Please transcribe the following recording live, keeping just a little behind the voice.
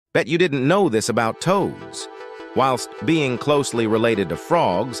Bet you didn't know this about toads. Whilst being closely related to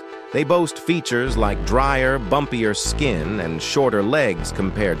frogs, they boast features like drier, bumpier skin and shorter legs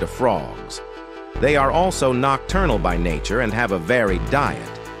compared to frogs. They are also nocturnal by nature and have a varied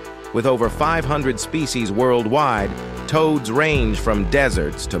diet. With over 500 species worldwide, toads range from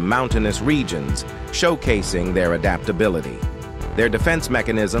deserts to mountainous regions, showcasing their adaptability. Their defense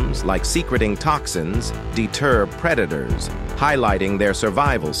mechanisms, like secreting toxins, deter predators, highlighting their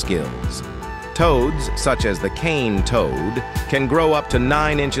survival skills. Toads, such as the cane toad, can grow up to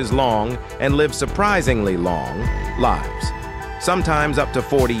 9 inches long and live surprisingly long lives, sometimes up to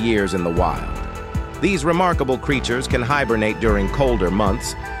 40 years in the wild. These remarkable creatures can hibernate during colder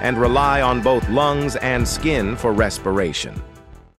months and rely on both lungs and skin for respiration.